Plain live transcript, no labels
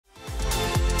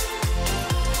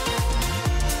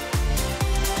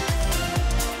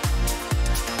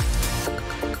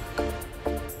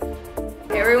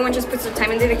just put some time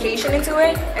and dedication into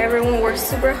it. Everyone works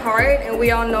super hard, and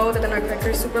we all know that the Nutcracker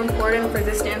is super important for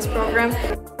this dance program.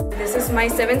 This is my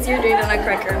 7th year doing the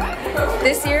Nutcracker.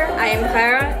 This year I am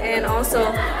Clara and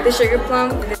also the Sugar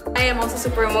Plum. I am also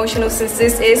super emotional since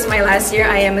this is my last year.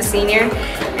 I am a senior,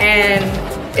 and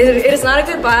it is not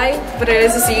a goodbye, but it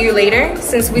is a see you later,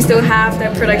 since we still have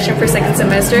that production for 2nd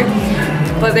semester.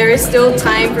 But there is still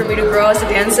time for me to grow as a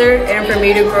dancer and for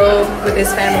me to grow with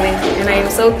this family. And I am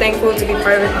so thankful to be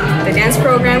part of the dance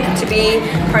program, to be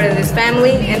part of this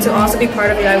family, and to also be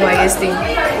part of Hidalgo ISD.